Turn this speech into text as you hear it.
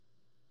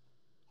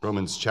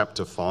Romans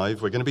chapter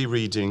 5. We're going to be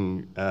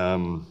reading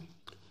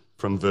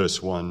from verse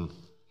 1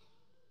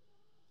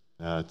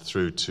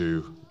 through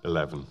to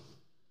 11.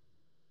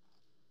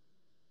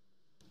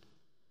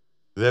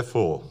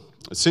 Therefore,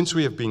 since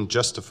we have been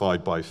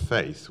justified by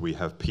faith, we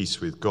have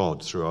peace with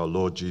God through our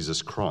Lord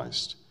Jesus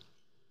Christ,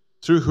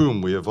 through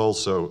him we have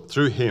also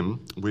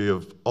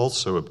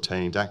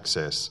obtained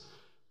access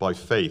by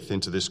faith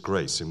into this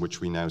grace in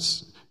which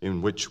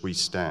we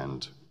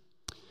stand,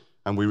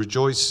 and we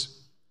rejoice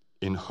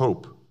in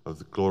hope of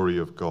the glory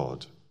of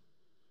God.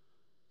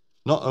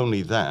 Not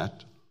only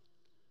that,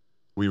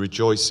 we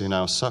rejoice in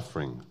our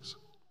sufferings,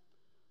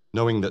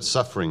 knowing that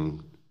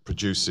suffering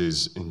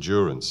produces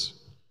endurance,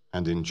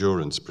 and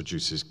endurance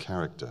produces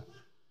character,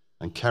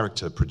 and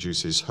character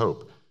produces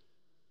hope.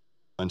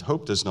 And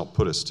hope does not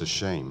put us to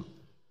shame,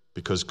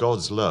 because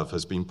God's love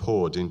has been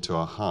poured into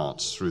our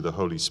hearts through the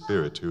Holy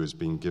Spirit who has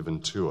been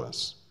given to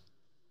us.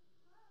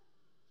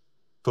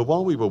 For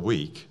while we were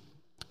weak,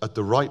 at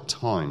the right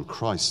time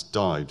Christ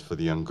died for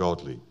the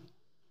ungodly.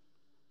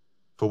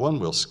 For one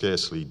will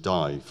scarcely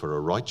die for a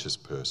righteous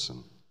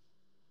person,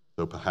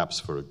 though perhaps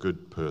for a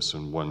good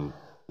person one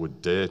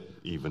would dare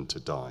even to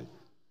die.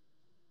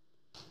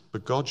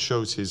 But God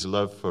shows his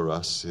love for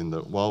us in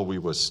that while we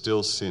were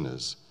still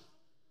sinners,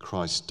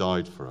 Christ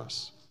died for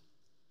us.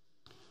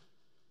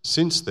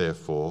 Since,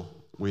 therefore,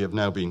 we have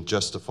now been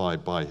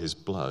justified by his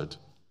blood,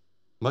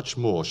 much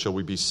more shall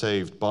we be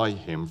saved by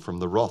him from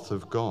the wrath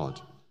of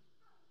God.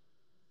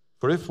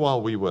 For if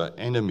while we were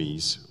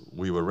enemies,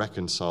 we were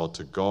reconciled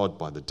to God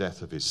by the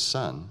death of his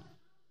Son,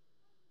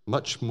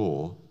 much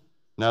more,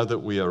 now that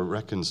we are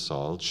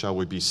reconciled, shall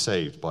we be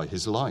saved by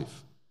his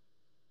life.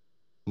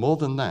 More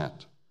than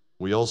that,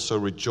 we also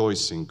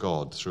rejoice in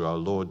God through our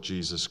Lord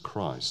Jesus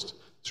Christ,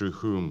 through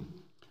whom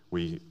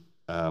we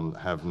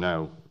have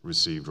now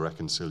received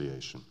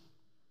reconciliation.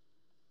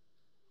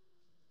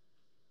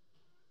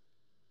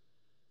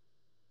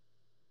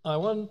 I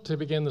want to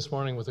begin this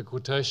morning with a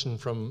quotation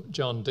from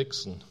John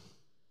Dickson,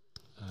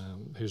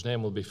 whose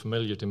name will be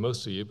familiar to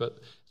most of you, but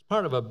it's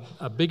part of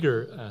a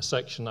bigger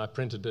section I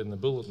printed in the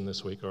bulletin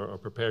this week, or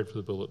prepared for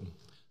the bulletin.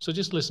 So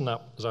just listen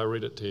up as I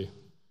read it to you.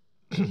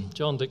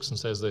 John Dickson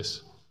says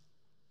this: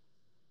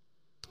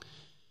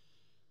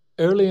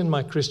 "Early in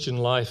my Christian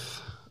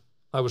life,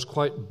 I was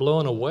quite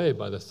blown away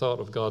by the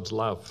thought of God's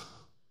love.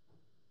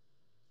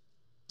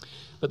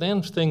 But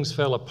then things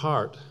fell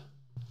apart,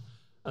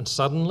 and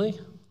suddenly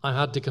I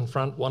had to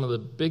confront one of the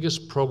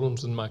biggest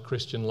problems in my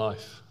Christian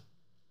life.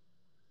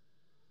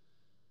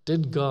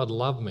 Did God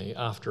love me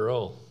after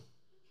all?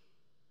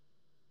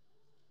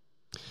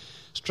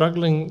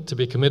 Struggling to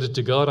be committed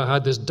to God, I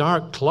had this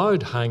dark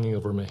cloud hanging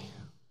over me.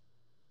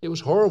 It was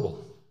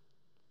horrible.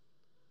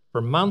 For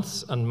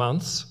months and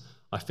months,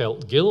 I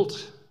felt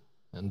guilt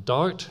and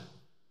doubt,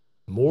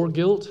 more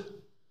guilt,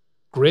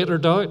 greater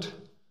doubt,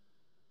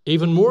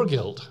 even more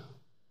guilt.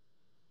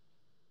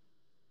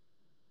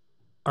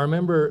 I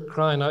remember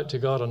crying out to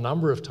God a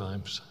number of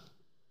times,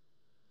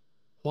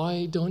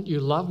 'Why don't you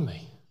love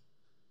me?'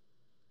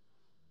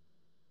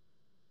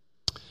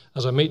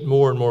 As I meet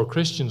more and more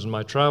Christians in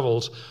my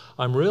travels,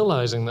 I'm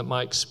realizing that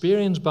my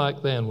experience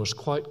back then was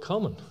quite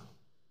common.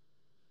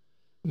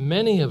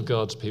 Many of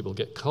God's people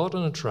get caught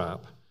in a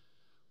trap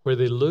where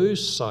they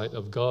lose sight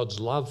of God's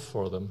love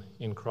for them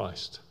in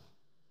Christ.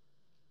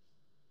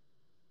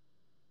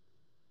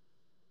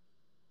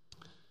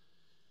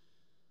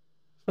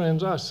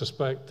 Friends, I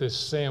suspect this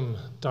same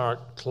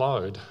dark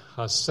cloud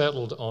has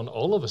settled on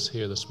all of us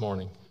here this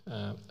morning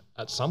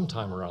at some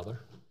time or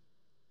other.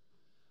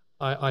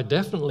 I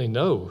definitely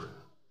know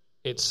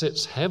it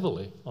sits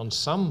heavily on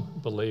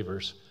some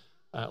believers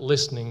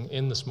listening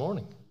in this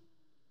morning.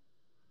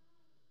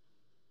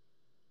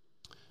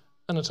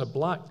 And it's a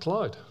black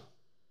cloud.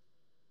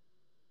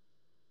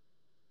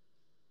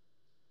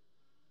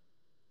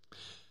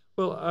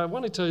 Well, I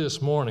want to tell you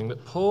this morning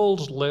that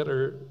Paul's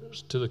letter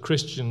to the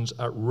Christians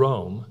at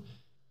Rome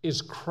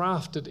is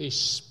crafted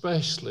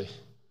especially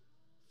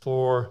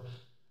for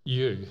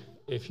you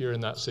if you're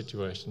in that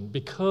situation,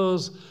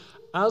 because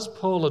as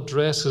Paul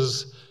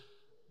addresses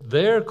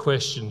their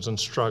questions and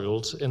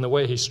struggles in the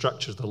way he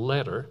structures the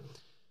letter,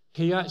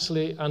 he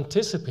actually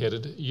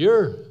anticipated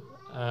your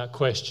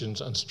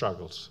questions and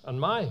struggles, and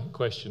my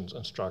questions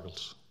and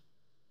struggles.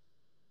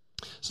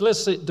 So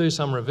let's do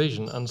some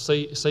revision and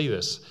see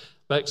this.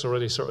 Beck's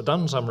already sort of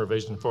done some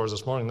revision for us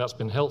this morning. That's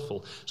been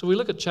helpful. So we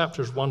look at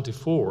chapters 1 to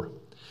 4.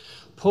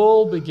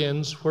 Paul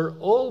begins where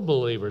all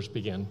believers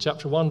begin.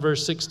 Chapter 1,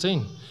 verse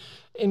 16.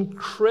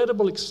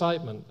 Incredible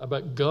excitement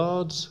about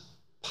God's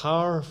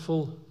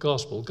powerful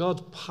gospel,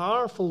 God's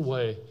powerful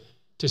way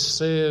to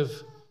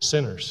save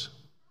sinners.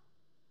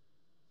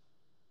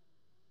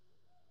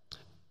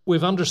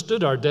 We've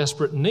understood our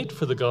desperate need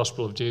for the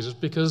gospel of Jesus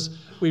because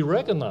we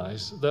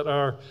recognize that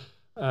our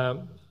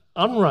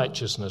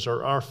unrighteousness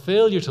or our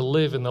failure to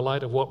live in the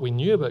light of what we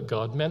knew about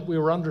God meant we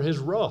were under his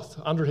wrath,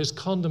 under his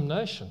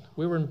condemnation.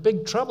 We were in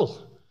big trouble.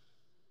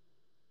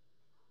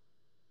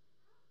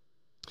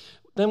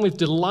 Then we've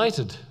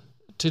delighted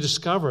to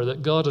discover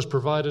that God has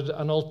provided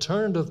an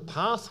alternative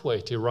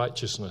pathway to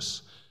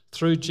righteousness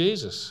through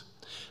Jesus,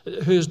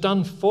 who has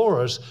done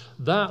for us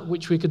that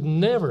which we could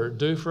never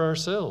do for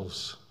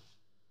ourselves.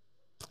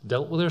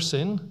 Dealt with our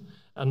sin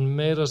and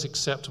made us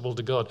acceptable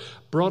to God,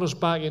 brought us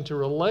back into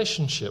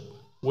relationship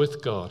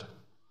with God.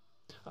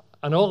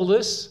 And all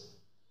this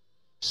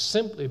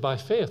simply by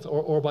faith,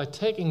 or by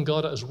taking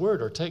God at his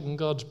word, or taking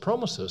God's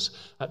promises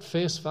at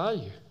face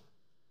value.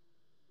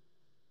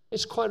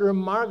 It's quite a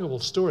remarkable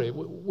story.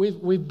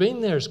 We've been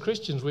there as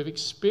Christians. We've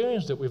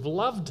experienced it. We've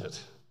loved it.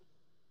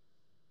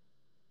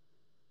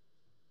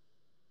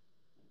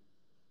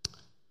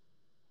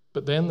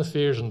 But then the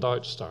fears and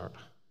doubts start.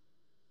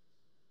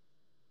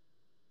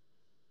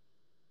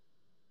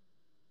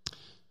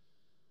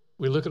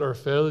 We look at our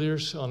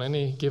failures on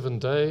any given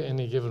day,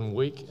 any given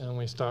week, and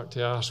we start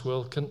to ask,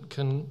 well,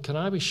 can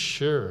I be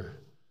sure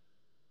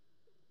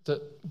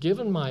that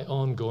given my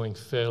ongoing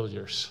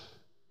failures,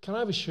 can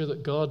I be sure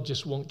that God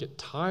just won't get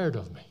tired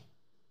of me?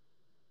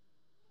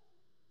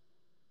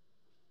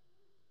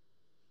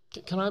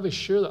 Can I be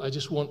sure that I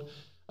just won't,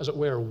 as it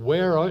were,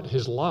 wear out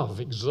his love,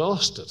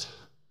 exhaust it?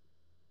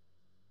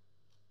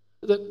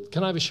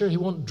 Can I be sure he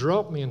won't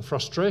drop me in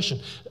frustration?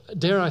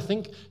 Dare I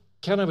think,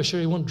 can I be sure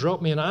he won't drop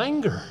me in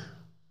anger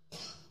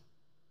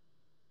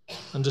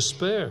and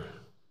despair?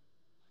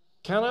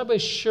 Can I be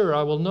sure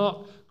I will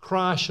not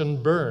crash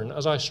and burn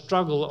as I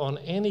struggle on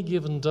any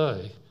given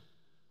day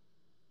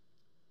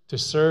to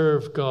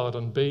serve God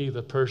and be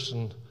the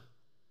person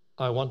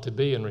I want to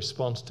be in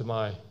response to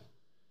my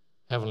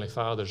Heavenly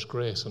Father's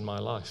grace in my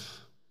life?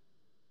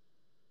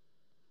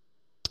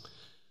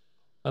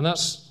 And that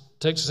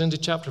takes us into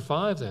chapter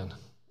 5 then.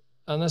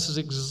 And this is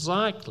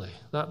exactly,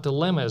 that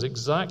dilemma is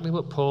exactly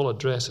what Paul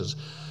addresses.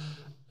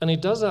 And he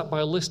does that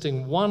by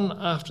listing one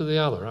after the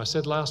other. I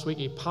said last week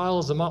he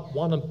piles them up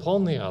one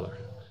upon the other.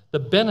 The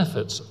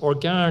benefits or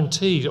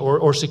guarantee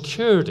or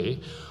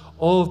security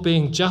of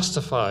being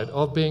justified,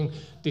 of being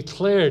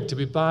declared to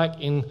be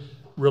back in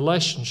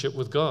relationship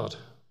with God.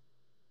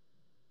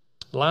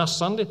 Last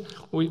Sunday,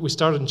 we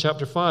started in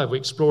chapter 5. We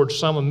explored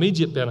some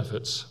immediate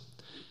benefits.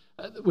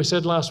 We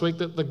said last week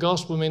that the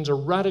gospel means a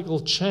radical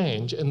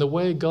change in the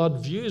way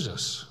God views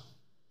us.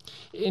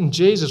 In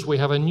Jesus, we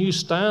have a new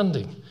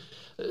standing.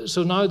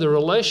 So now the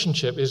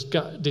relationship is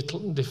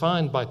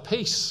defined by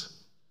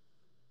peace.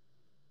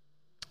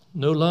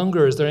 No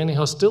longer is there any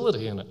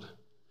hostility in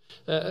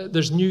it.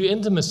 There's new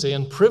intimacy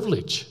and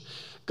privilege.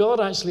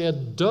 God actually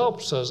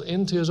adopts us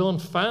into his own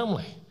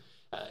family.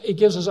 He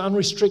gives us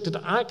unrestricted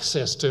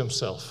access to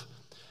himself.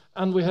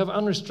 And we have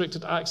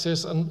unrestricted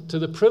access to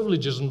the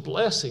privileges and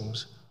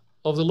blessings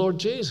of the Lord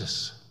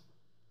Jesus.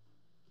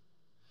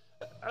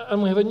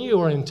 And we have a new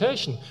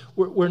orientation.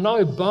 We're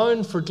now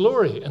bound for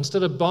glory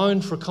instead of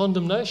bound for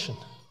condemnation.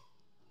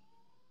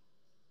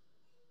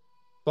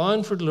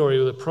 Bound for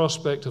glory with the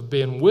prospect of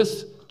being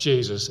with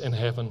Jesus in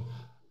heaven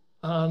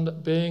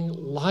and being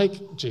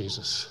like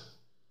Jesus.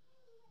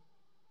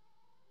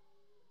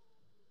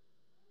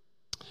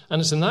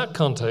 And it's in that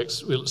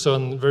context, so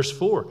in verse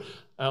 4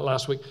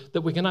 last week,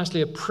 that we can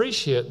actually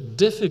appreciate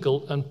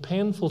difficult and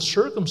painful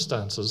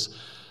circumstances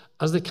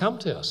as they come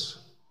to us,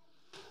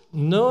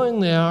 knowing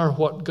they are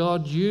what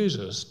God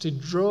uses to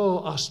draw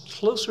us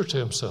closer to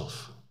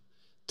himself,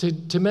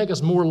 to make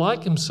us more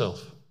like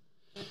himself.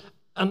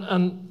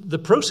 And the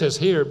process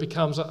here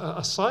becomes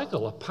a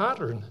cycle, a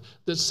pattern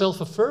that's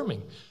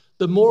self-affirming.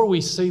 The more we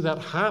see that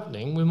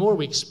happening, the more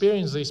we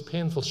experience these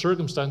painful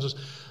circumstances,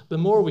 the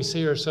more we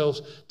see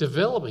ourselves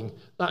developing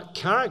that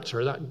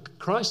character, that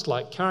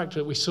Christ-like character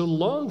that we so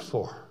long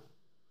for,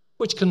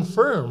 which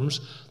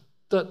confirms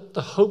that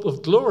the hope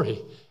of glory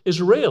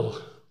is real.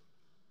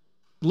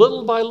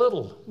 Little by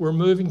little, we're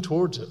moving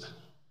towards it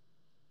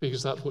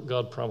because that's what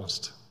God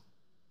promised.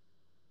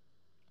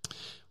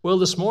 Well,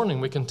 this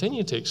morning we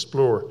continue to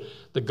explore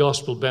the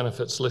gospel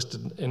benefits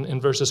listed in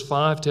verses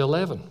 5 to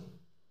 11.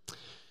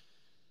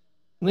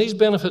 And these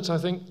benefits, I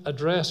think,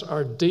 address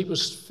our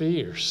deepest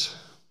fears.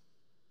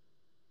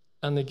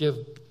 And they give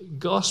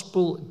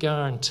gospel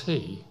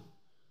guarantee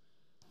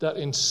that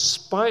in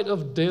spite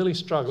of daily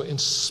struggle, in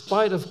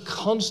spite of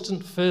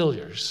constant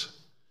failures,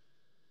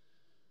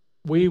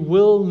 we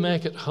will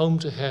make it home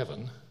to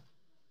heaven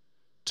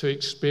to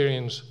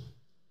experience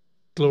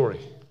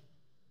glory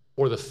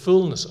or the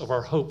fullness of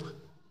our hope.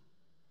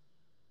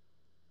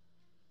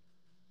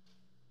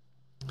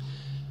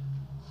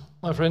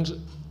 My friends,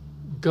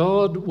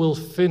 God will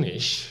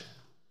finish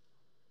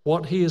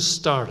what he has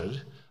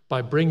started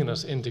by bringing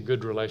us into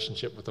good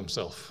relationship with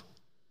himself.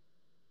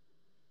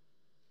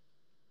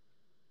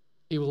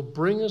 He will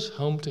bring us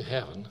home to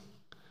heaven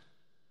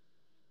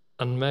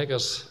and make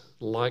us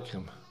like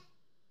him.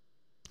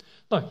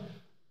 Now,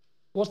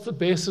 what's the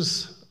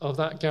basis of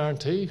that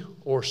guarantee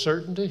or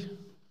certainty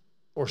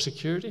or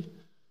security?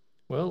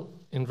 Well,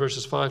 in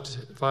verses 5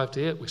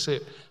 to 8, we say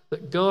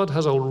that God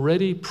has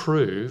already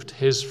proved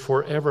his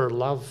forever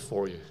love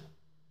for you.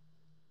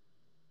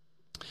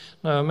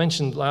 Now, I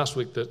mentioned last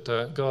week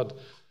that God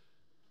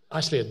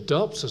actually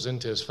adopts us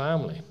into his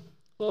family.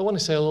 Well, I want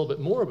to say a little bit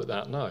more about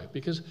that now,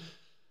 because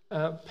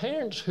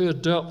Parents who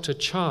adopt a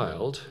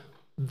child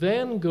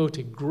then go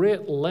to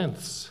great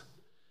lengths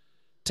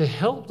to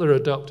help their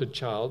adopted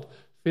child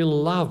feel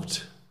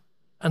loved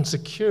and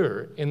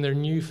secure in their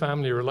new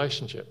family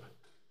relationship.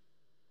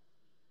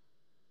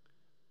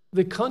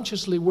 They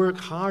consciously work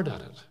hard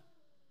at it.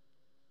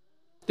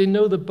 They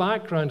know the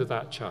background of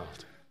that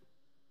child.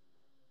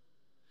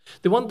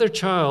 They want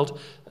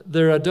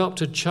their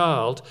adopted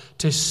child,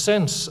 to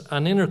sense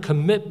an inner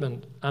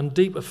commitment and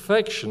deep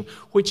affection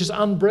which is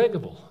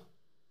unbreakable.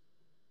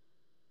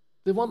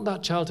 They want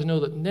that child to know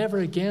that never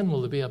again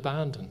will they be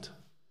abandoned.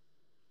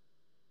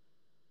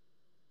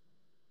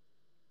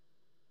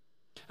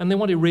 And they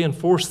want to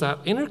reinforce that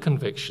inner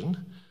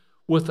conviction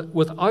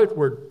with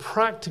outward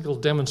practical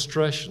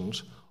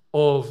demonstrations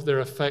of their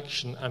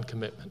affection and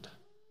commitment.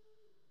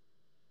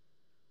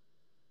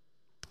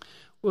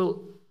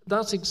 Well,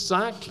 that's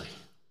exactly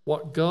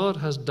what God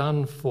has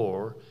done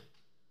for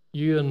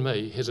you and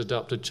me, his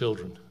adopted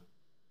children.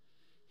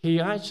 He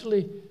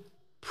actually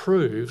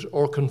proves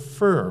or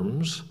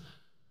confirms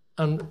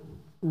and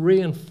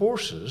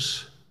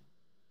reinforces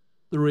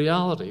the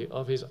reality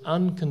of his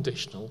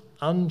unconditional,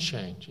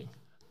 unchanging,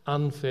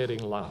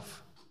 unfading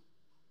love.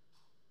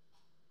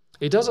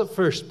 He does it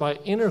first by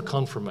inner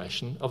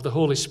confirmation of the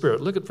Holy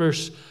Spirit. Look at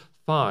verse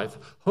 5.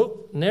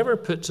 Hope never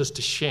puts us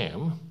to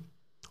shame,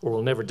 or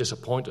will never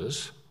disappoint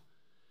us,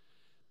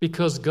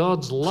 because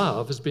God's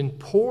love has been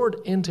poured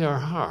into our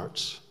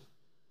hearts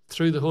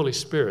through the Holy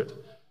Spirit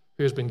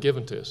who has been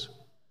given to us.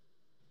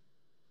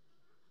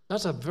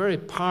 That's a very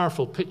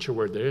powerful picture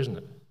word there, isn't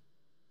it?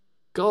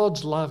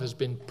 God's love has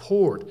been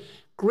poured.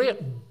 Great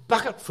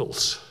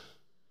bucketfuls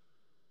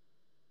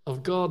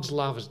of God's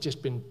love has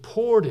just been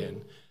poured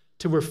in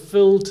till we're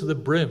filled to the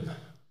brim.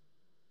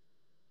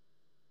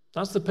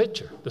 That's the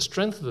picture, the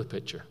strength of the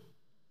picture.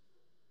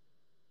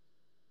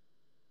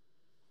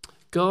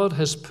 God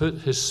has put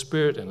his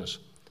Spirit in us.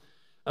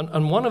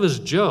 And one of his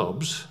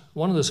jobs,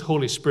 one of this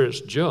Holy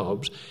Spirit's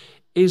jobs,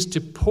 is to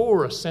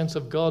pour a sense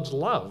of God's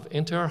love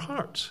into our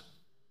hearts,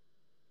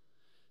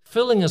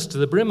 filling us to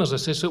the brim, as I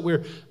say, so that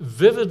we're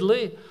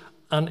vividly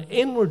and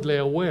inwardly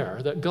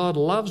aware that God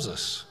loves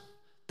us,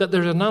 that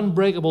there's an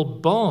unbreakable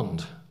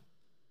bond,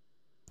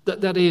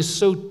 that he is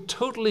so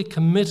totally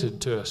committed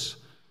to us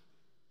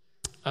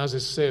as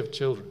his saved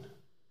children.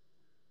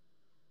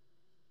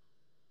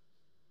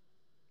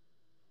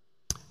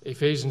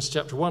 Ephesians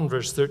chapter 1,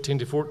 verse 13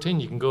 to 14,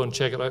 you can go and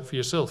check it out for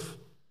yourself.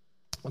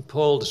 And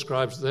Paul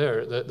describes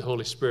there the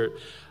Holy Spirit,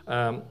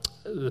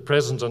 the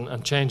presence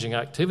and changing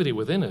activity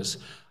within us,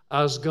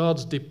 as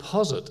God's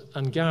deposit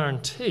and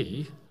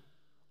guarantee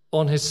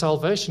on his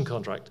salvation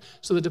contract.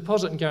 So the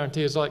deposit and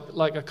guarantee is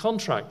like a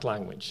contract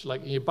language,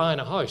 like you're buying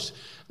a house,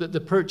 that the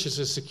purchase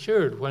is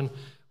secured when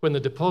the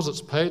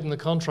deposit's paid and the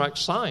contract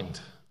signed.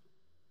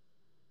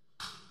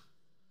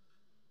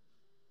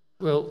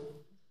 Well,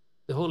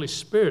 the Holy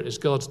Spirit is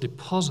God's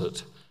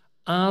deposit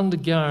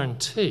and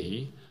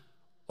guarantee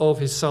of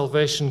his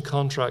salvation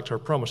contract or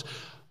promise.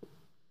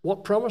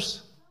 What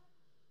promise?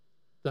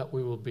 That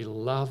we will be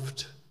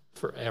loved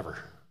forever.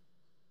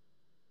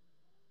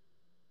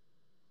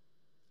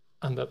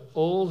 And that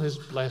all his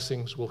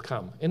blessings will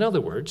come. In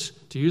other words,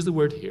 to use the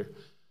word here,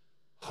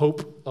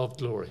 hope of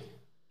glory.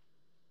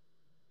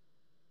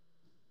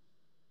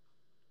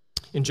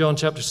 In John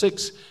chapter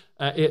 6,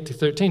 8 to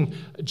 13,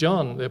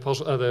 John, the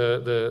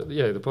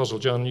Apostle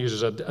John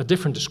uses a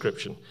different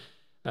description.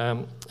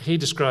 He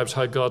describes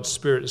how God's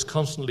Spirit is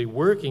constantly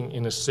working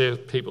in his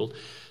saved people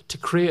to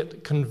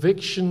create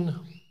conviction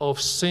of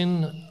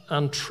sin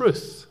and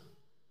truth.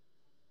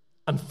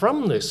 And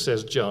from this,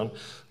 says John,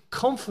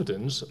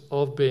 confidence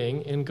of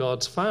being in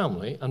God's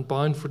family and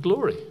bound for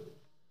glory.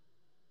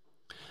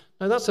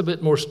 Now that's a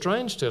bit more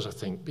strange to us, I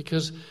think,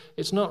 because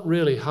it's not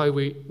really how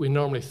we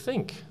normally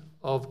think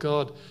of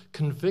God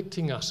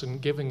convicting us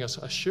and giving us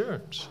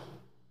assurance.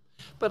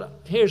 But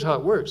here's how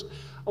it works.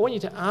 I want you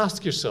to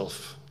ask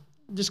yourself,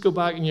 just go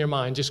back in your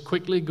mind, just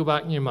quickly go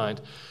back in your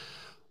mind.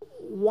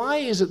 Why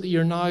is it that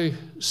you're now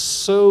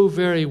so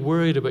very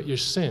worried about your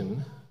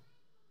sin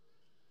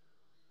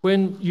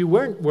when you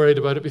weren't worried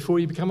about it before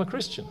you become a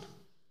Christian?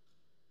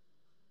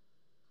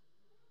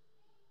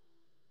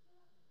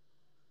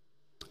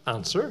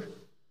 Answer: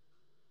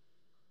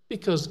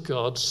 because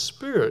God's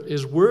Spirit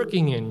is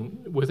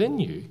working within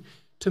you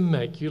to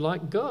make you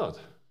like God.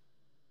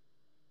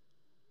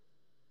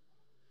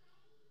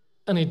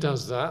 And he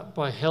does that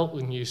by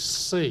helping you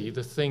see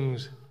the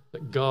things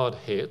that God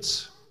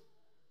hates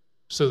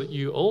so that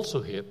you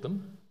also hate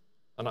them,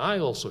 and I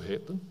also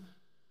hate them,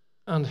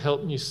 and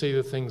helping you see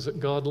the things that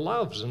God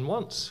loves and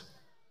wants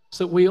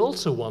so that we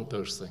also want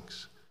those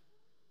things.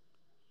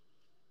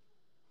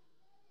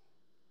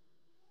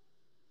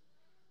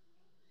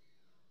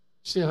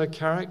 See how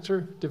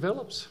character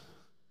develops?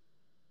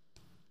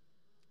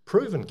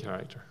 Proven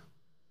character.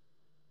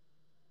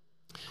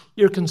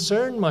 You're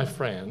concerned, my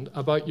friend,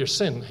 about your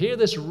sin. Hear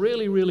this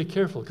really, really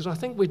careful, because I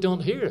think we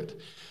don't hear it.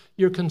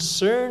 Your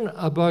concern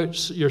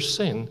about your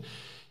sin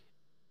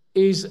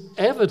is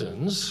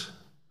evidence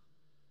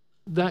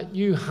that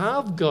you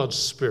have God's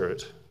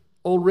Spirit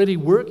already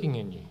working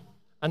in you,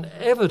 an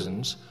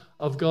evidence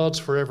of God's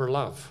forever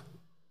love.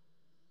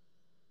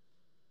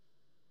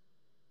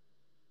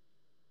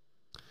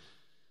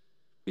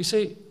 You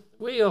see,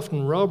 we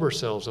often rob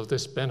ourselves of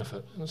this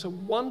benefit. And it's a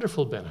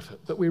wonderful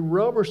benefit, but we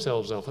rob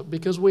ourselves of it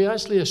because we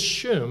actually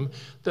assume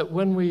that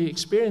when we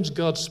experience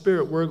God's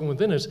Spirit working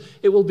within us,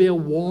 it will be a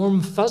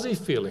warm, fuzzy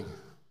feeling.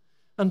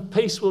 And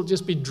peace will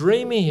just be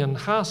dreamy and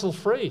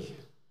hassle-free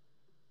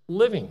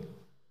living.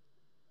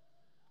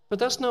 But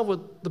that's not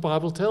what the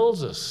Bible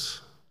tells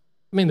us.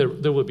 I mean,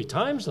 there will be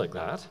times like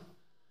that.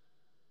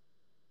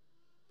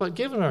 But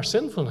given our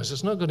sinfulness,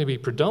 it's not going to be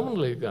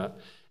predominantly that.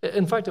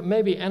 In fact, it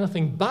may be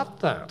anything but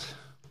that.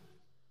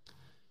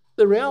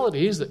 The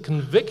reality is that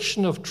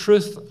conviction of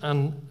truth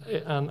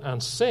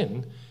and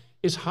sin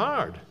is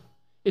hard.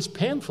 It's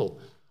painful.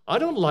 I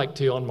don't like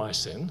to own my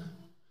sin.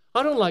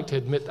 I don't like to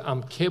admit that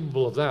I'm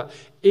capable of that,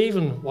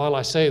 even while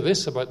I say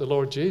this about the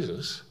Lord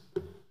Jesus.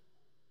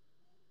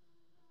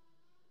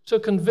 So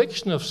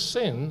conviction of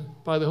sin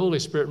by the Holy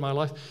Spirit in my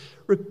life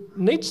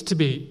needs to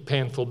be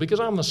painful because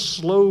I'm a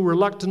slow,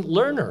 reluctant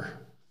learner.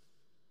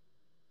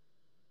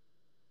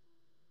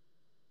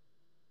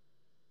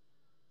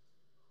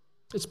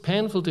 It's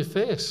painful to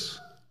face.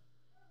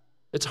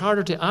 It's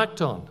harder to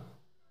act on.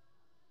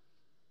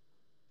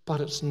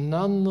 But it's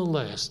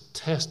nonetheless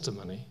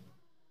testimony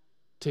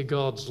to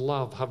God's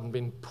love having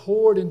been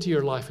poured into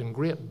your life in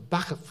great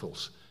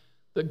bucketfuls,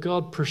 that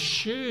God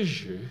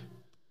pursues you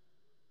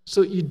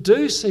so that you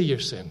do see your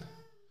sin,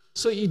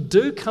 so that you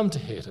do come to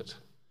hate it,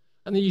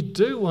 and that you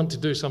do want to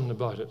do something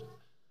about it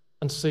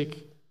and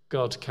seek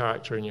God's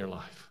character in your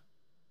life.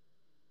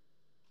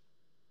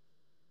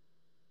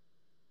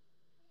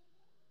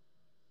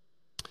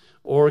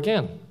 Or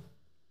again,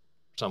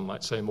 some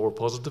might say more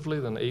positively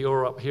than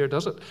Eeyore up here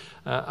does it,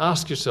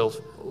 ask yourself,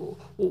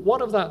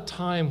 what of that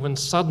time when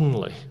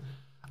suddenly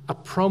a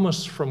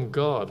promise from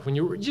God, when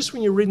you're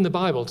reading the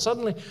Bible,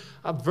 suddenly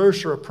a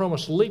verse or a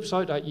promise leaps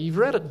out at you. You've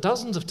read it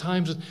dozens of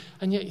times,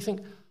 and yet you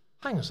think,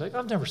 hang on a sec,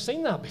 I've never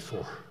seen that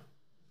before.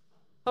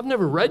 I've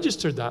never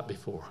registered that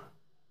before.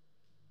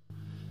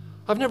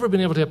 I've never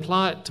been able to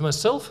apply it to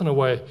myself in a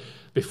way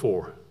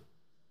before.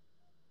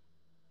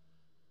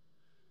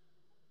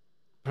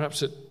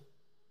 Perhaps it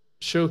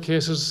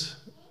showcases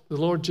the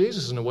Lord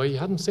Jesus in a way you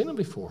hadn't seen him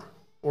before,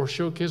 or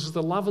showcases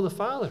the love of the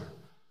Father,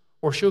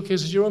 or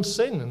showcases your own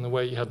sin in the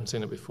way you hadn't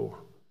seen it before,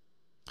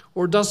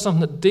 or does something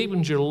that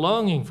deepens your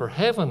longing for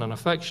heaven and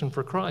affection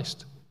for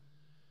Christ.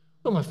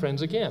 Well, my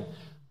friends, again,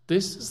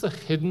 this is the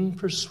hidden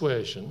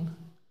persuasion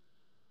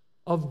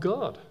of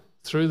God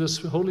through this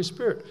Holy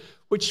Spirit,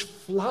 which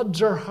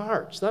floods our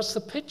hearts. That's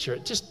the picture.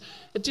 It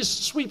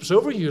just sweeps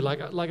over you like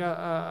a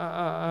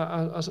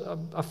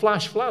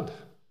flash flood,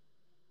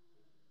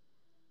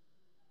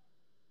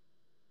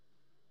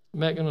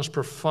 making us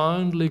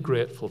profoundly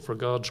grateful for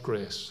God's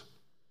grace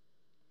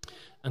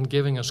and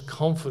giving us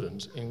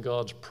confidence in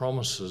God's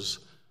promises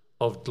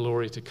of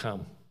glory to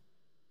come,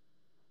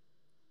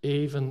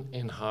 even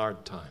in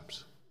hard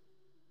times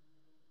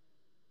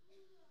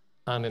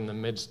and in the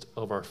midst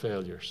of our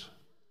failures.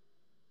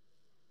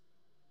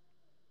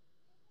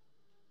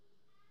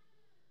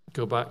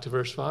 Go back to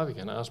verse 5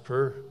 again, as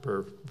per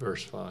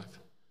verse 5.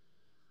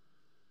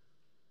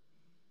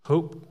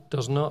 Hope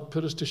does not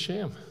put us to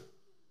shame.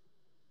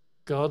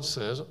 God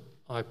says,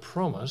 I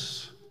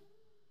promise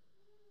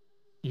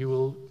you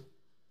will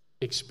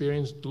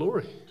experience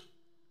glory.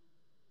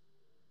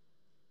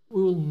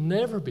 We will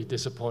never be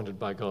disappointed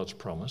by God's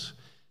promise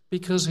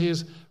because he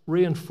has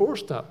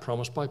reinforced that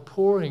promise by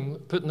putting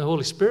the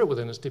Holy Spirit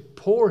within us to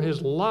pour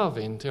his love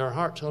into our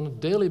hearts on a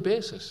daily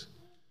basis.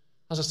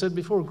 As I said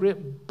before,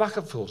 great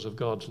bucketfuls of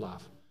God's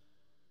love,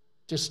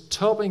 just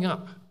topping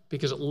up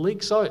because it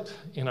leaks out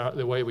in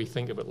the way we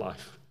think about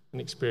life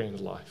and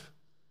experience life.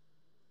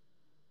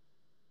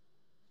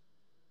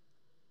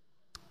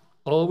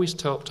 Always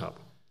topped up,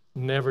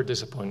 never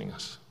disappointing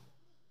us.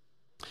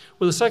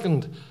 Well, the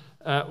second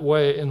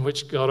way in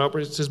which God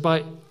operates is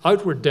by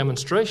outward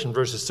demonstration,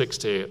 verses 6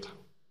 to 8.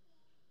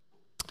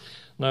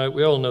 Now,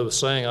 we all know the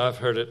saying. I've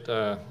heard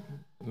it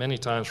many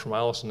times from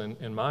Alison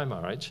in my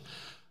marriage,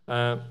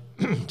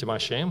 to my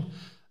shame.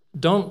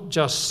 Don't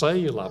just say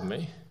you love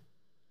me,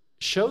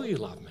 show you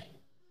love me.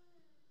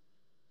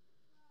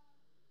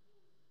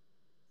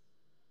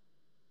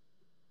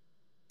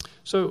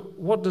 So,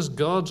 what does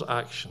God's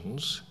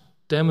actions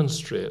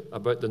demonstrate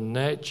about the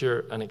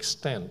nature and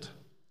extent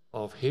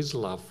of his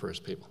love for his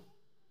people?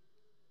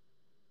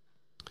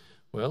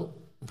 Well,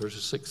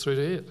 verses 6 through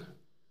to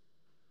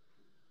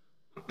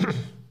 8.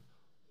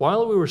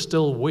 While we were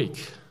still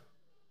weak,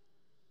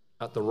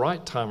 at the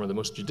right time, or the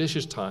most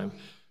judicious time,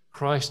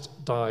 Christ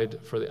died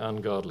for the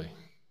ungodly.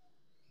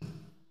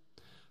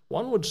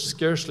 One would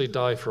scarcely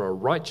die for a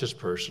righteous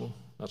person.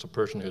 That's a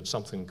person who had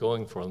something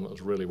going for them that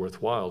was really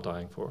worthwhile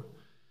dying for.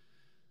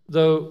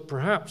 Though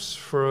perhaps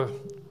for a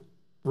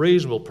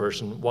reasonable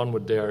person, one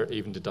would dare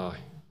even to die.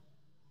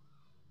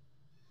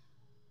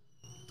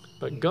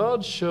 But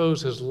God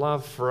shows his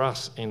love for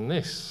us in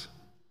this,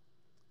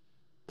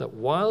 that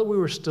while we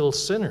were still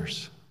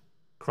sinners,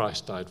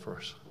 Christ died for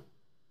us.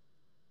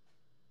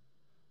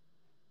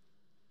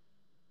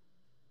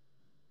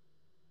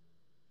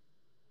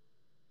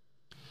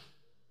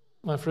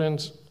 My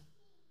friends,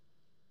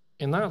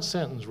 in that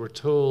sentence, we're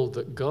told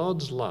that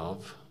God's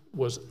love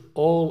was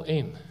all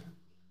in.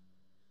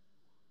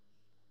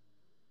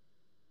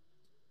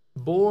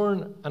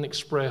 Born and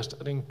expressed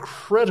at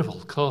incredible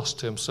cost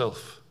to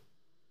himself.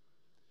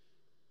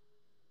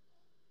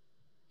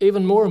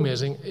 Even more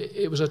amazing,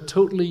 it was a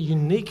totally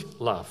unique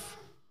love.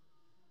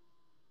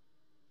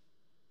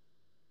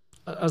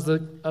 As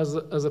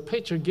the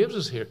picture gives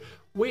us here,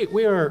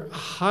 we are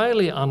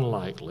highly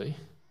unlikely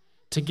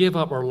to give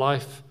up our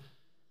life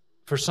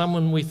for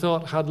someone we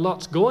thought had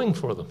lots going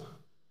for them,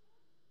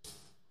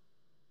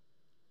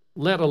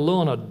 let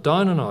alone a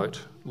down and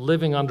out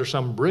living under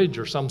some bridge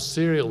or some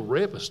serial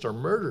rapist or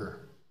murderer.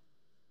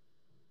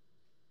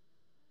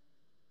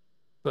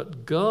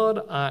 But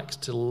God acts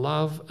to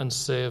love and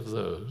save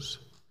those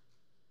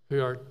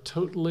who are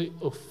totally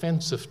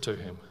offensive to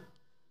him,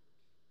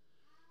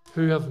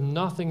 who have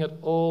nothing at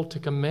all to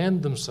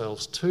commend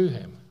themselves to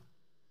him.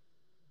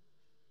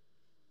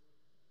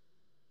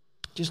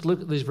 Just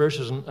look at these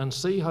verses and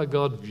see how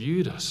God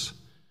viewed us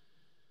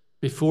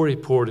before he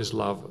poured his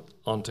love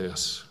onto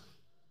us.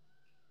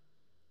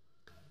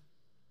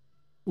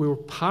 We were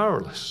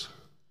powerless.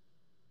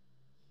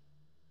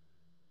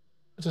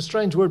 It's a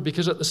strange word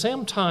because at the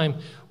same time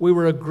we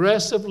were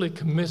aggressively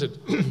committed.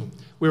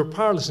 We were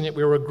powerless, and yet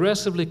we were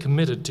aggressively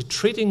committed to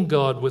treating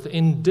God with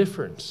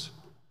indifference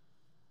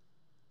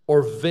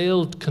or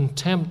veiled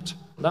contempt.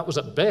 That was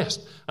at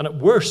best. And at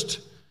worst,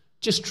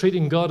 just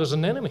treating God as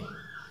an enemy.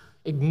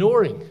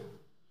 Ignoring,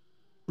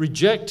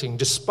 rejecting,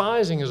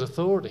 despising his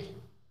authority.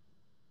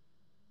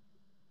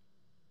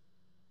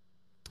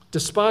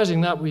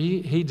 Despising that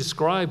he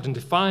described and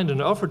defined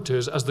and offered to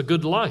us as the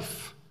good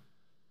life.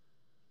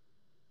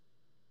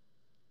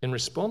 In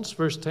response,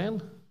 verse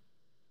 10,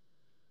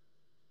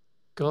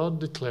 God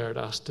declared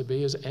us to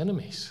be his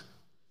enemies.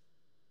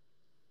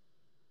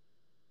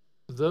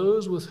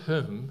 Those with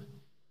whom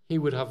he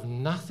would have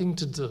nothing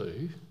to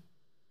do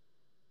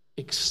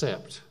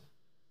except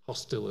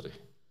hostility.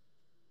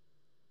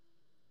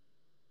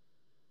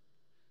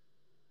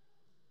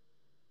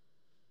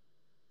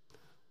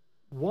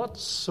 What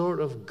sort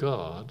of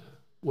God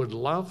would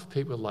love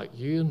people like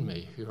you and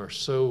me who are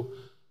so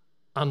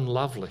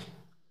unlovely,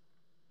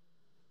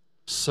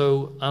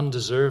 so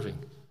undeserving,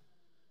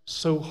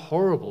 so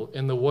horrible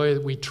in the way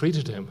that we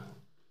treated him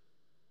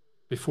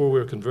before we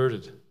were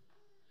converted?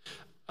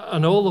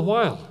 And all the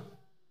while,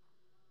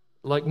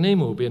 like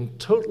Nemo, being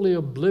totally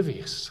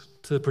oblivious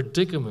to the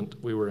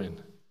predicament we were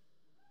in.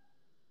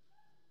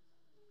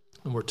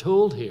 And we're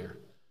told here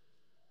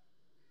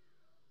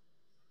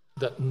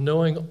that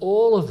knowing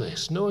all of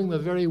this, knowing the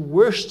very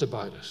worst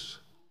about us,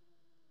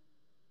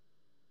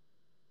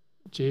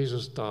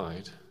 Jesus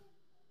died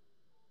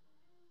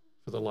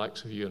for the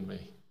likes of you and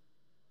me.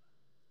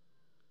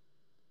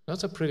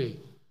 That's a pretty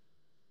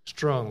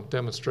strong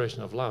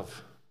demonstration of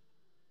love.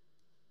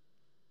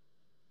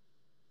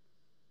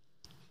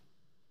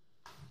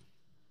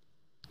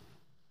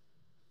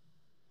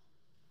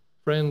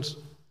 Friends,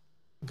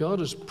 God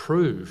has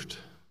proved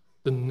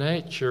the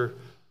nature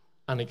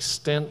and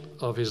extent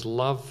of his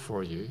love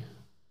for you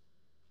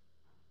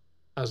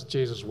as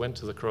Jesus went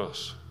to the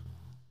cross.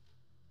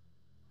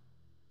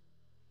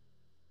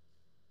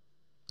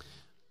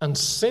 And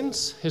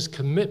since his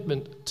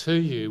commitment to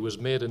you was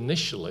made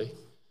initially,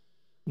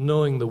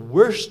 knowing the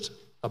worst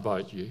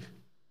about you,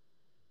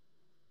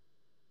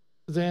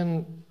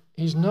 then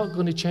he's not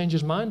going to change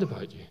his mind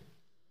about you.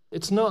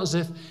 It's not as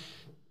if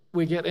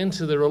we get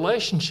into the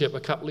relationship a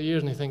couple of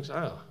years and he thinks,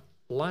 oh,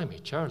 blimey,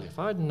 Charlie, if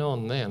I'd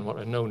known then what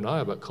I know now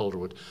about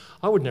Calderwood,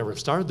 I would never have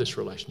started this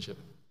relationship.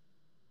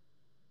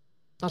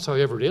 That's how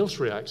everybody else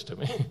reacts to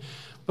me.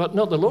 But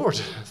not the Lord,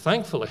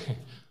 thankfully.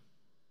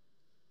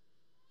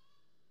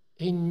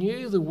 He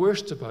knew the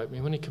worst about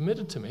me when he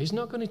committed to me. He's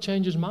not going to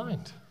change his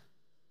mind.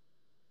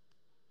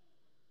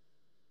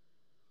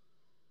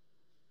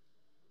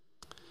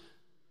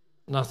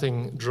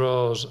 Nothing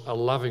draws a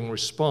loving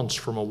response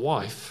from a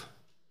wife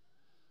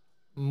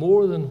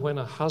more than when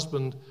a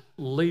husband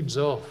leads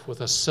off with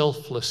a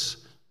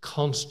selfless,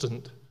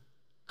 constant,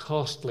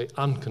 costly,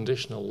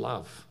 unconditional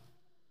love.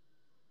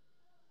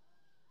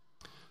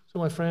 So,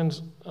 my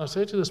friends, I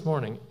say to you this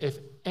morning, if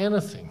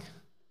anything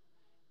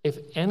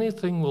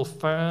will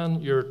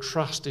fan your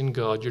trust in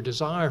God, your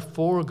desire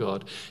for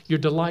God, your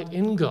delight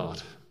in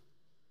God,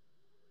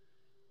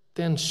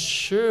 then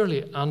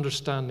surely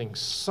understanding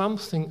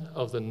something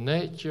of the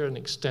nature and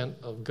extent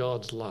of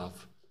God's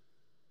love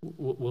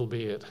will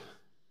be it.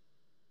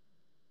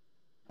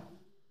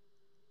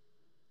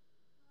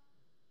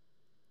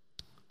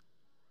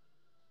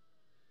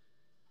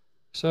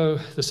 So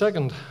the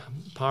second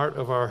part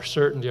of our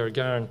certainty or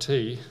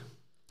guarantee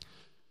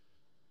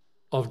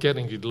of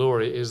getting to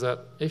glory is that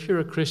if you're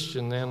a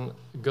Christian, then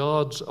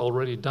God's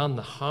already done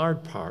the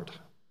hard part.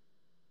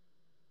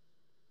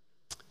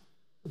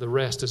 The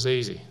rest is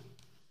easy.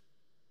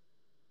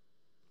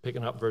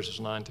 Picking up verses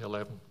 9 to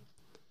 11.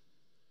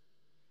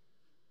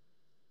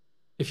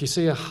 If you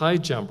see a high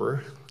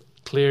jumper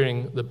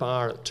clearing the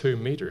bar at 2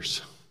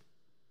 meters,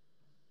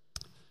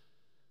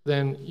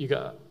 then you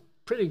got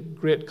pretty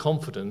great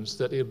confidence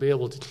that he'll be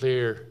able to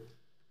clear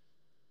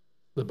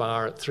the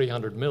bar at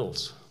 300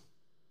 mils.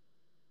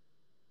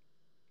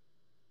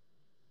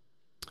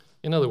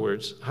 In other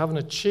words, having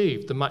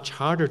achieved the much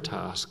harder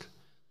task,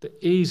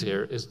 the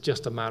easier is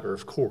just a matter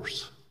of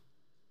course.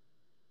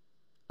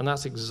 And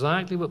that's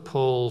exactly what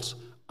Paul's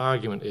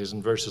argument is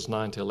in verses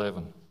 9 to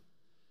 11.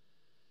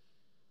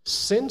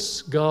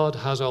 Since God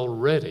has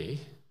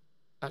already,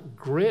 at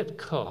great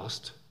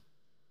cost,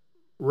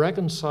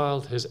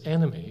 reconciled his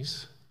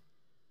enemies,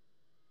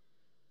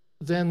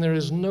 then there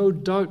is no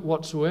doubt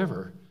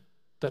whatsoever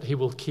that he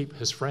will keep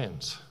his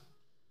friends.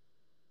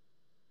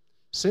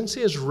 Since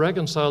he has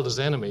reconciled his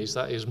enemies,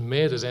 that is,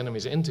 made his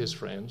enemies into his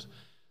friends,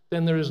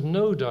 then there is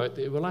no doubt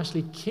that he will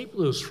actually keep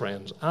those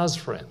friends as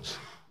friends.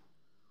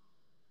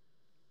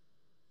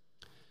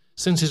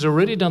 Since he's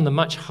already done the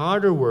much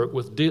harder work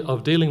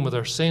of dealing with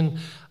our sin,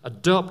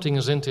 adopting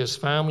us into his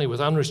family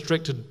with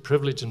unrestricted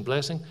privilege and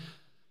blessing,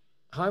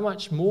 how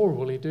much more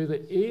will he do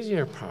the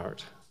easier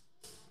part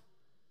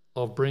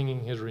of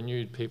bringing his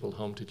renewed people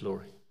home to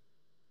glory?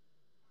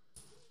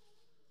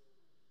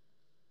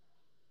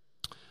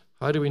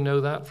 How do we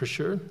know that for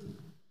sure?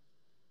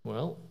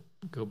 Well,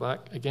 go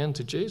back again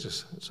to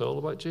Jesus. It's all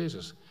about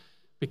Jesus.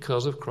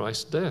 Because of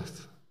Christ's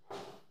death.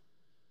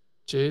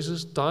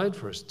 Jesus died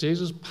for us.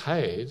 Jesus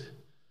paid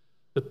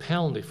the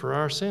penalty for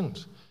our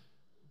sins.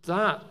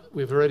 That,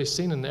 we've already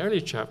seen in the earlier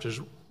chapters,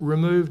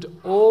 removed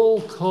all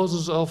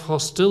causes of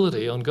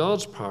hostility on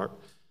God's part,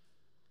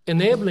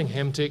 enabling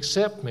him to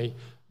accept me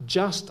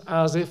just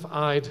as if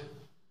I'd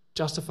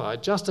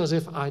justified, just as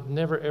if I'd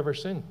never ever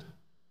sinned.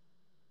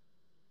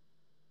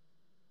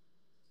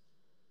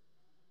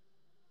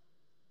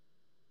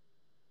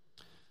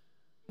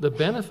 The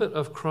benefit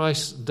of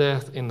Christ's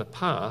death in the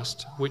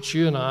past, which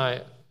you and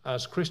I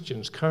as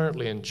Christians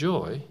currently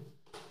enjoy,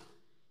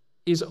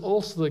 is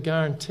also the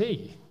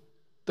guarantee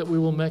that we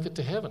will make it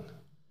to heaven.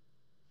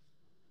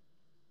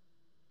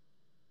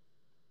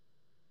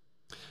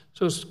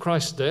 So it's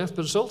Christ's death,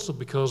 but it's also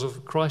because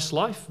of Christ's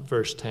life,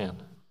 verse 10.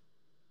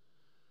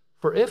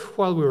 For if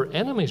while we were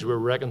enemies we were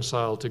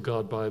reconciled to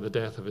God by the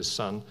death of his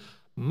Son,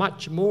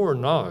 much more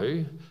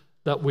now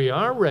that we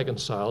are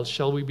reconciled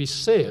shall we be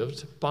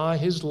saved by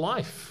his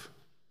life.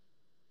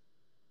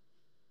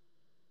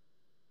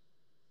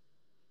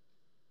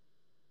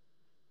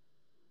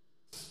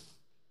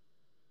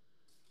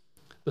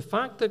 The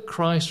fact that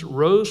Christ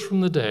rose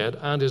from the dead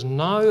and is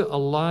now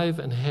alive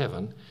in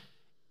heaven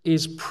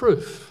is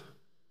proof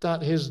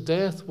that his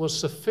death was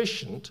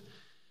sufficient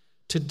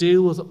to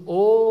deal with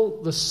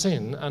all the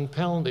sin and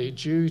penalty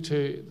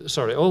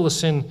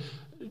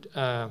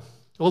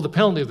all the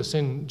penalty of the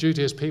sin due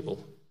to his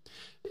people,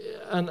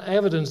 and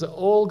evidence that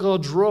all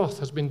God's wrath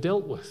has been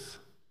dealt with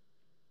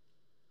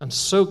and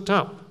soaked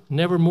up,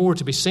 never more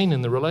to be seen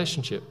in the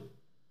relationship.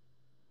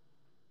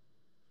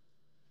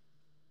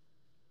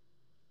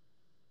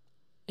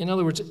 In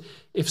other words,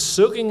 if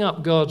soaking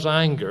up God's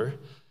anger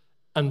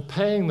and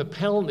paying the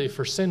penalty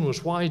for sin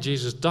was why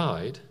Jesus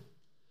died,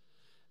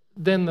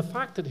 then the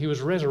fact that he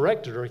was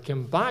resurrected or he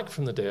came back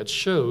from the dead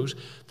shows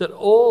that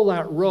all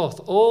that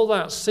wrath, all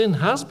that sin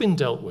has been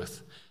dealt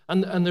with.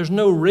 And there's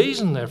no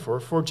reason,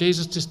 therefore, for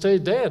Jesus to stay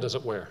dead, as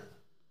it were.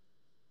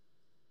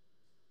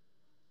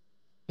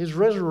 His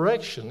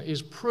resurrection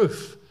is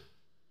proof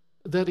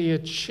that he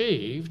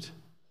achieved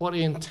what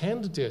he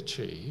intended to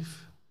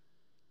achieve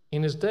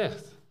in his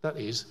death. That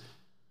is,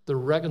 the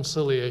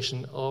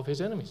reconciliation of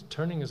his enemies,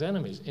 turning his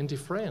enemies into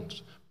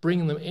friends,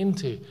 bringing them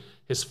into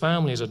his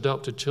family as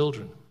adopted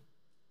children.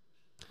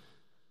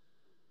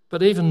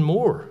 But even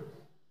more,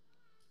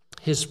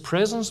 his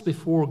presence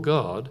before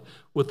God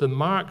with the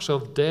marks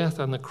of death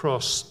and the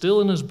cross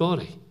still in his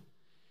body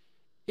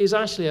is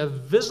actually a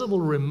visible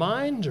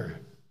reminder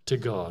to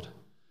God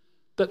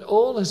that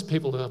all his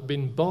people have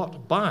been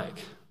bought back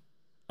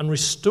and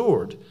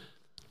restored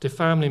to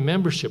family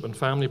membership and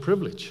family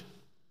privilege.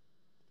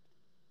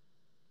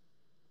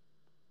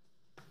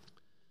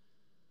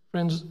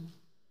 Friends,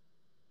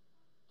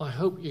 I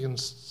hope you can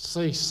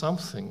see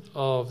something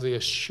of the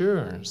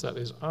assurance that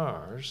is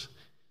ours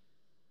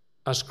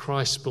as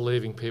Christ's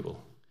believing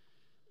people.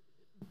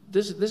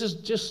 This is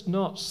just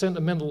not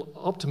sentimental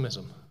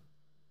optimism.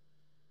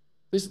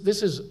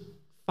 This is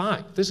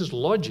fact. This is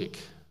logic.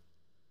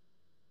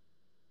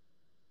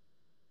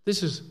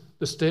 This is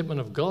the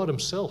statement of God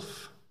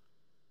himself.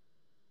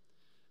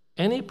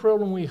 Any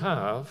problem we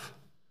have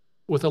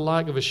with a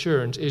lack of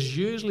assurance is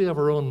usually of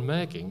our own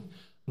making,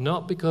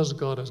 not because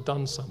God has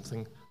done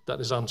something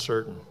that is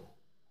uncertain.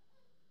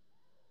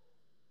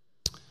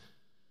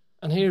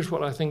 And here's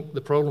what I think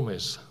the problem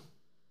is.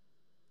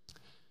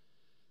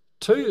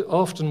 Too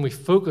often we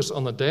focus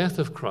on the death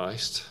of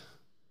Christ,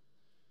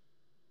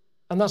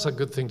 and that's a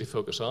good thing to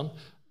focus on,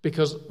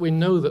 because we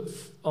know that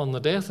on the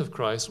death of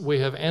Christ we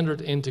have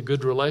entered into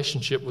good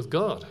relationship with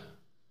God.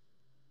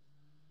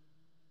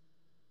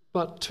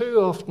 But too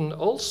often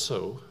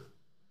also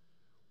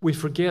we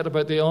forget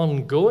about the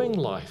ongoing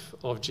life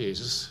of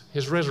Jesus,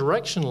 his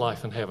resurrection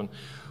life in heaven,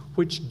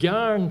 which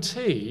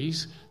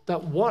guarantees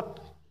that what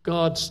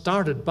God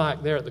started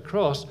back there at the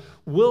cross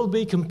will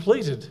be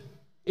completed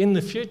in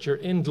the future,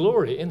 in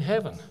glory, in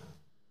heaven.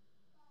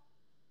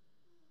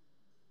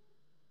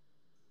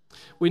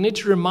 We need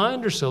to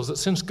remind ourselves that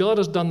since God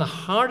has done the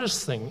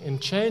hardest thing in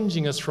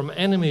changing us from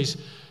enemies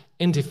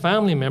into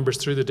family members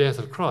through the death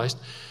of Christ,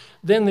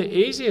 then the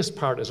easiest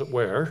part, as it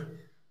were,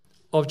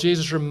 of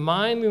Jesus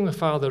reminding the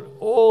Father that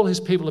all his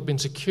people have been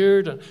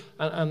secured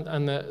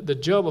and the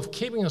job of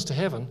keeping us to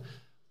heaven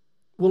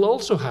will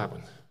also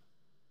happen.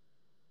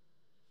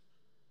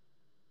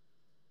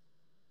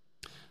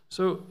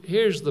 So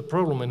here's the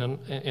problem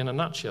in a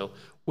nutshell.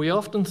 We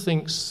often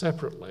think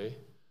separately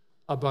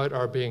about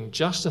our being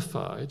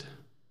justified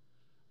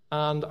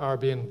and our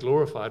being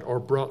glorified or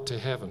brought to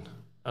heaven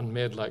and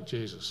made like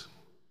Jesus.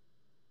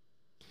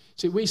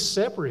 See, we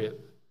separate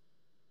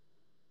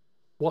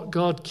what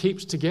God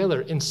keeps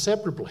together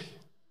inseparably.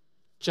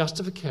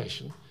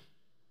 Justification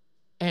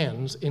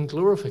ends in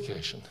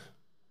glorification.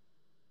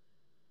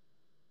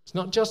 It's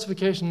not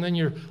justification, then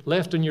you're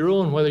left on your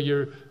own, whether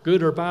you're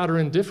good or bad or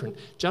indifferent.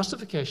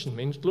 Justification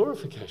means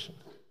glorification.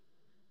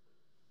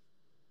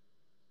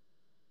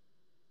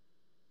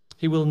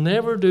 He will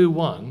never do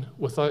one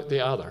without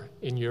the other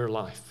in your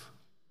life.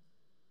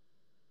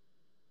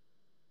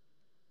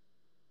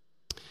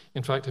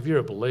 In fact, if you're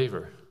a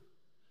believer,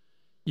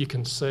 you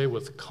can say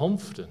with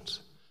confidence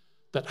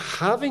that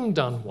having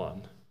done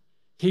one,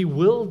 he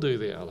will do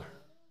the other.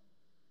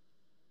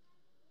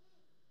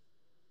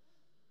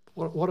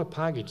 What a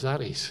package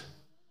that is.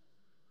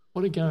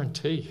 What a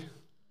guarantee.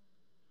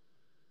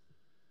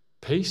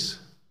 Peace,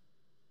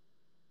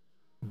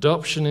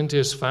 adoption into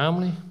his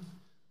family,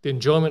 the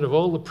enjoyment of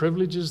all the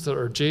privileges that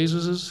are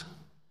Jesus's,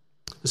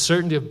 the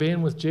certainty of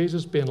being with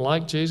Jesus, being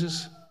like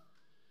Jesus,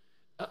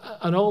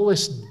 and all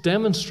this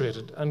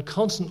demonstrated and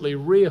constantly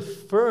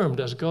reaffirmed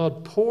as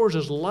God pours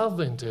his love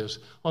into us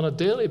on a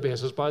daily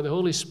basis by the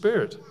Holy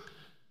Spirit,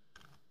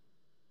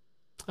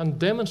 and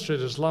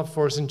demonstrated his love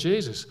for us in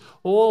Jesus.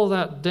 All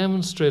that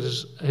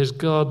demonstrates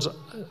God's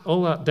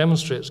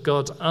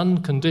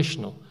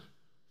unconditional,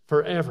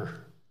 forever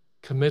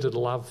committed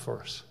love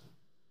for us.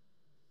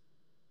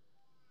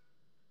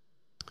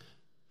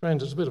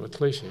 Friends, it's a bit of a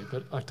cliche,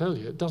 but I tell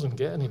you, it doesn't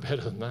get any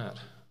better than that.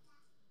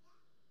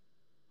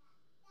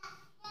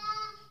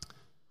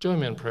 Join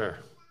me in prayer.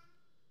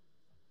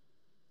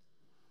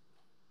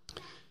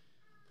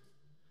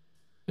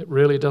 It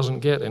really doesn't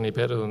get any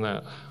better than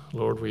that,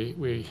 Lord.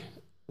 We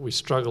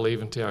struggle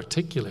even to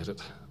articulate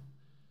it.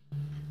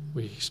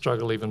 We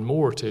struggle even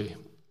more to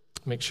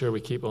make sure we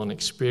keep on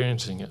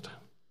experiencing it.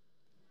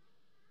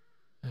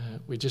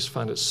 We just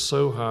find it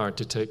so hard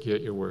to take you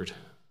at your word.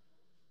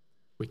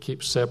 We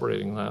keep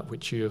separating that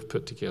which you have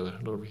put together.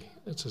 Lord,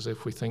 it's as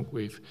if we think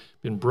we've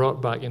been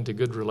brought back into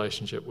good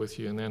relationship with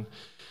you, and then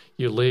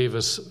you leave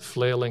us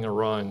flailing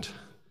around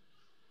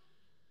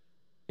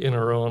in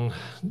our own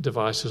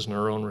devices and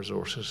our own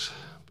resources.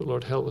 But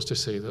Lord, help us to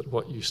see that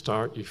what you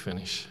start, you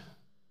finish.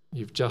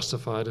 You've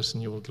justified us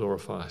and you will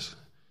glorify us.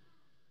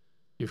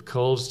 You've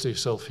called us to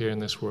yourself here in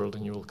this world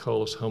and you will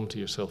call us home to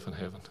yourself in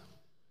heaven.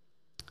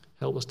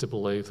 Help us to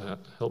believe that.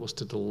 Help us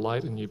to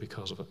delight in you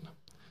because of it.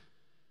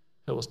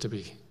 Help us to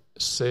be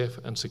safe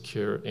and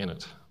secure in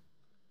it.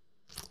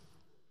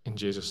 In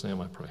Jesus'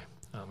 name I pray.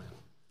 Amen.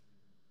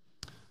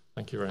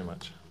 Thank you very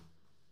much.